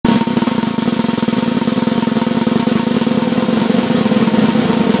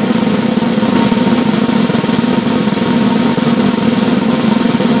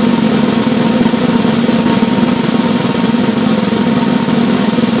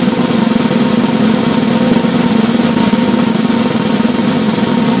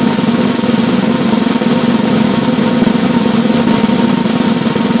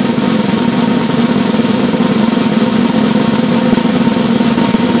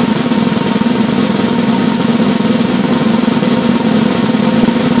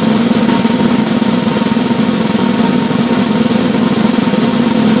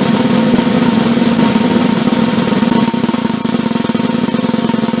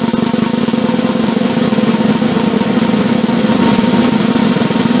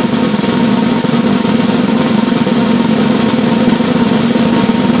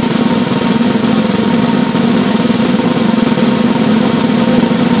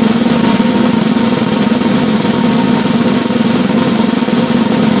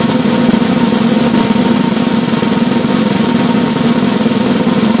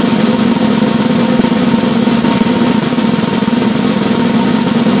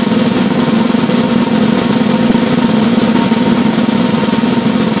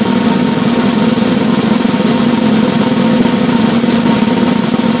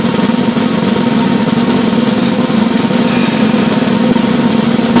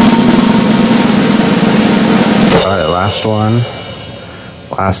last one.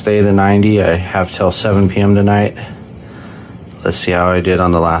 Last day of the 90. I have till 7 p.m. tonight. Let's see how I did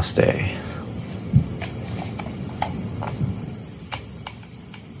on the last day.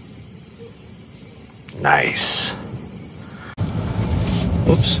 Nice.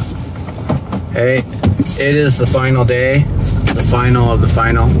 Oops. Hey, it is the final day. The final of the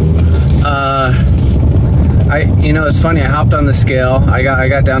final. You know, it's funny, I hopped on the scale. I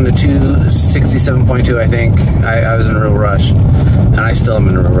got down to 267.2, I think. I was in a real rush. And I still am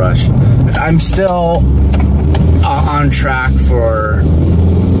in a real rush. I'm still on track for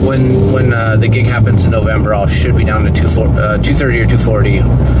when the gig happens in November. I should be down to 230 or 240,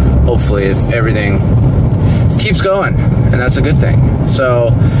 hopefully, if everything keeps going, and that's a good thing. So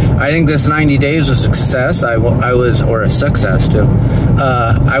I think this 90 days was a success. I was, or a success too.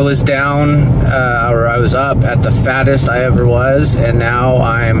 I was down, or I was up at the fattest I ever was, and now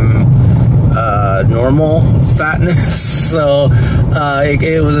I'm normal fatness. So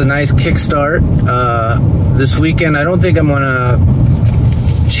it was a nice kickstart. This weekend, I don't think I'm gonna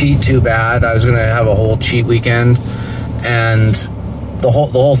cheat too bad. I was gonna have a whole cheat weekend, and the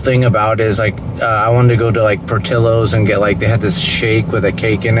whole thing about it is like I wanted to go to like Portillo's and get like, they had this shake with a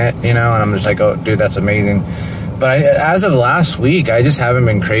cake in it, you know, and I'm just like, oh dude, that's amazing. But as of last week, I just haven't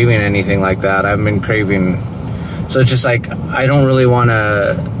been craving anything like that. I've been craving, so it's just like I don't really want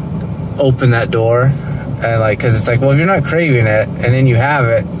to open that door, and like, because it's like, well, if you're not craving it and then you have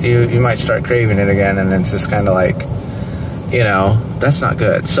it, you might start craving it again, and it's just kind of like, you know, that's not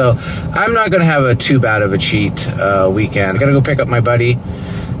good. So I'm not gonna have too bad of a cheat weekend. I gotta go pick up my buddy,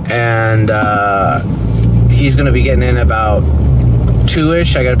 and he's gonna be getting in about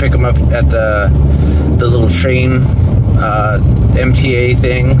 2-ish. I gotta pick him up at the little train MTA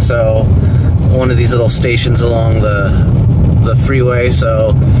thing, so one of these little stations along the freeway. So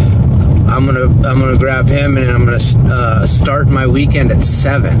I'm gonna grab him, and I'm gonna start my weekend at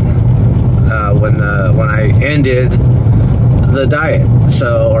 7 when I ended the diet.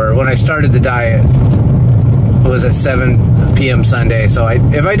 So, or when I started the diet, it was at 7 p.m. Sunday. So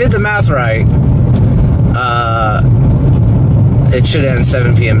if I did the math right, it should end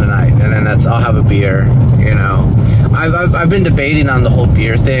 7 p.m. tonight, and then I'll have a beer. You know, I've been debating on the whole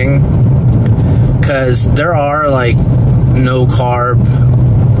beer thing, because there are like no carb.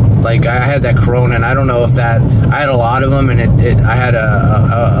 Like I had that Corona, and I don't know if I had a lot of them, and I had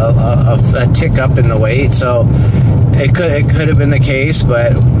a tick up in the weight, so it could have been the case.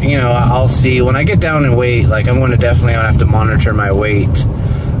 But you know, I'll see when I get down in weight. Like I'm going to definitely have to monitor my weight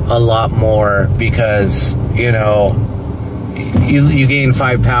a lot more, because you know, you gain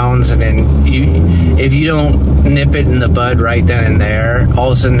 5 pounds, and then if you don't nip it in the bud right then and there,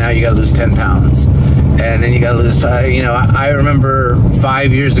 all of a sudden now you got to lose 10 pounds. And then you gotta lose, you know, I remember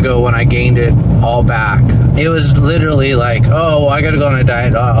 5 years ago when I gained it all back. It was literally like, oh, I gotta go on a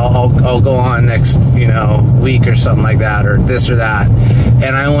diet. I'll go on next, you know, week or something like that, or this or that.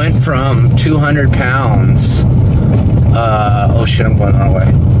 And I went from 200 pounds. Oh shit, I'm going the wrong way.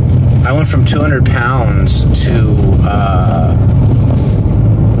 I went from 200 pounds to,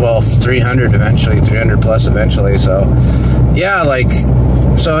 well, 300 eventually, 300 plus eventually. So, yeah, like.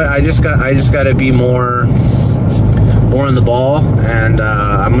 So I just got to be more on the ball, and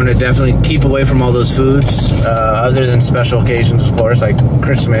I'm gonna definitely keep away from all those foods, other than special occasions, of course, like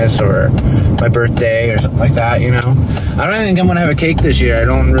Christmas or my birthday or something like that. You know, I don't even think I'm gonna have a cake this year. I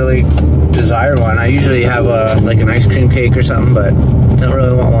don't really desire one. I usually have like an ice cream cake or something, but don't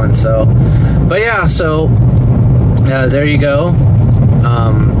really want one. So, but yeah, so there you go.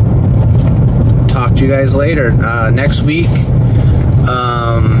 Talk to you guys later. Next week.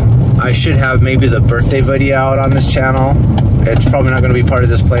 I should have maybe the birthday video out on this channel. It's probably not going to be part of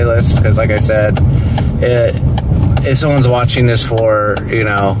this playlist, because like I said, if someone's watching this for, you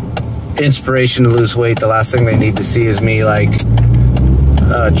know, inspiration to lose weight, the last thing they need to see is me like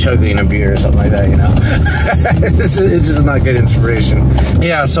chugging a beer or something like that, you know. It's just not good inspiration.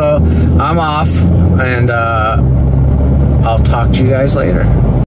 Yeah, so I'm off, and I'll talk to you guys later.